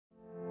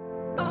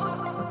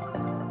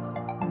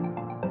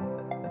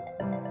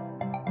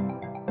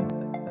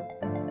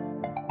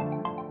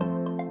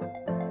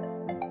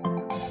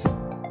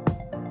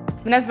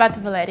Мене звати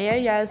Валерія,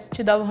 я з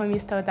чудового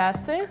міста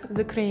Одеси,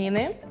 з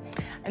України.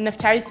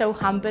 Навчаюся у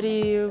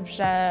Хамбері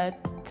вже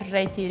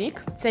 3-й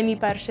рік. Це мій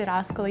перший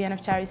раз, коли я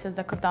навчаюся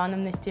за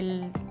кордоном на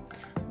стіль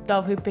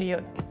довгий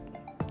період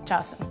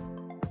часу.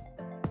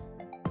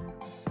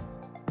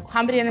 У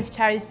Хамбері я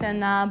навчаюся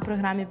на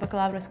програмі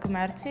бакалавра з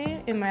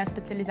комерції, і моя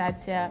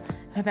спеціалізація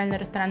 –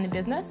 готельно-ресторанний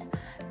бізнес.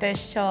 Те,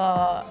 що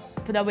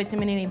подобається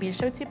мені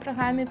найбільше у цій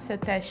програмі, це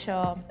те,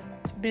 що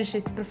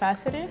більшість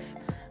професорів,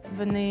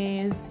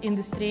 вони з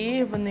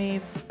індустрії,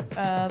 вони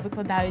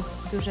викладають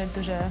дуже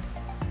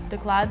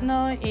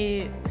докладно,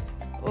 і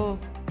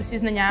усі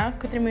знання,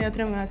 які ми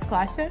отримуємо з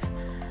класів,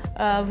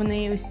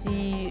 вони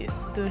усі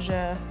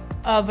дуже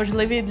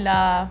важливі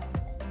для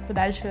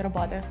подальшої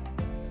роботи.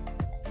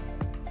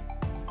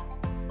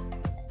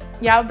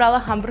 Я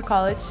обрала Humber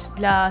College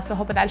для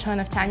свого подальшого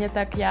навчання,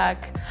 так як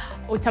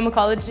у цьому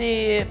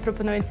коледжі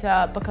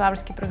пропонуються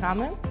бакалаврські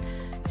програми,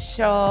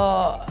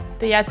 що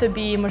дає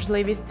тобі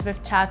можливість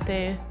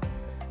вивчати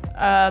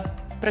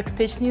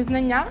практичні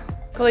знання.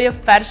 Коли я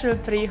вперше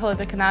приїхала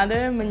до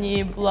Канади,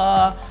 мені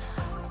було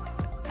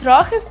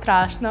трохи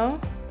страшно,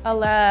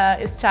 але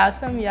з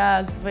часом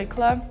я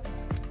звикла.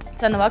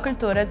 Це нова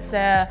культура,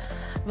 це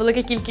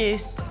велика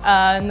кількість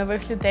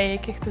нових людей,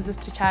 яких ти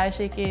зустрічаєш,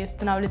 які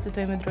становляться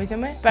твоїми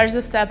друзями. Перш за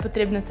все,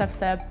 потрібно це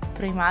все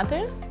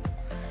приймати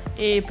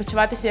і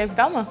почуватися як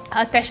вдома.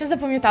 А те, що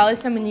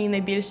запам'яталося мені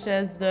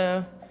найбільше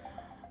з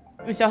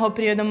усього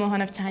періоду мого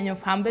навчання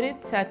в Хамбері,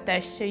 це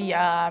те, що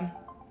я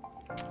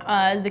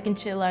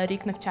закінчила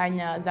рік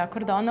навчання за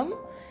кордоном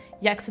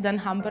як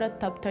студент Хамбера,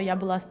 тобто я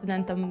була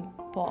студентом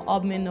по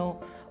обміну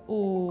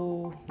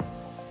у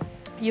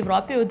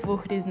Європі у 2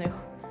 різних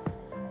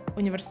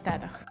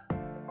університетах.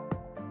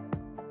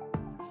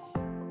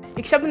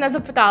 Якщо б мене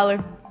запитали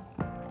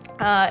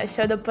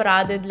щодо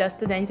поради для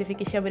студентів,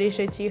 які ще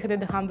вирішують, чи їхати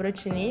до Хамберу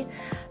чи ні,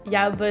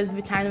 я би,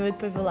 звичайно,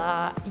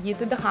 відповіла: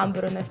 їдьте до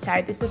Хамберу,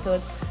 навчайтеся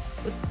тут,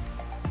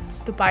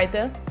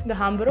 вступайте до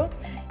Хамберу,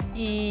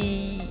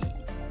 і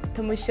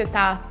тому що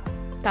та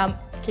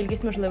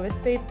кількість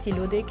можливостей, ті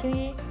люди,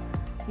 які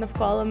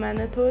навколо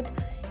мене тут,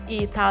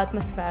 і та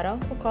атмосфера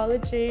у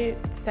коледжі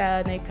 –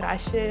 це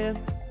найкраще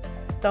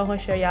з того,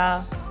 що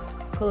я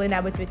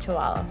коли-небудь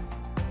відчувала.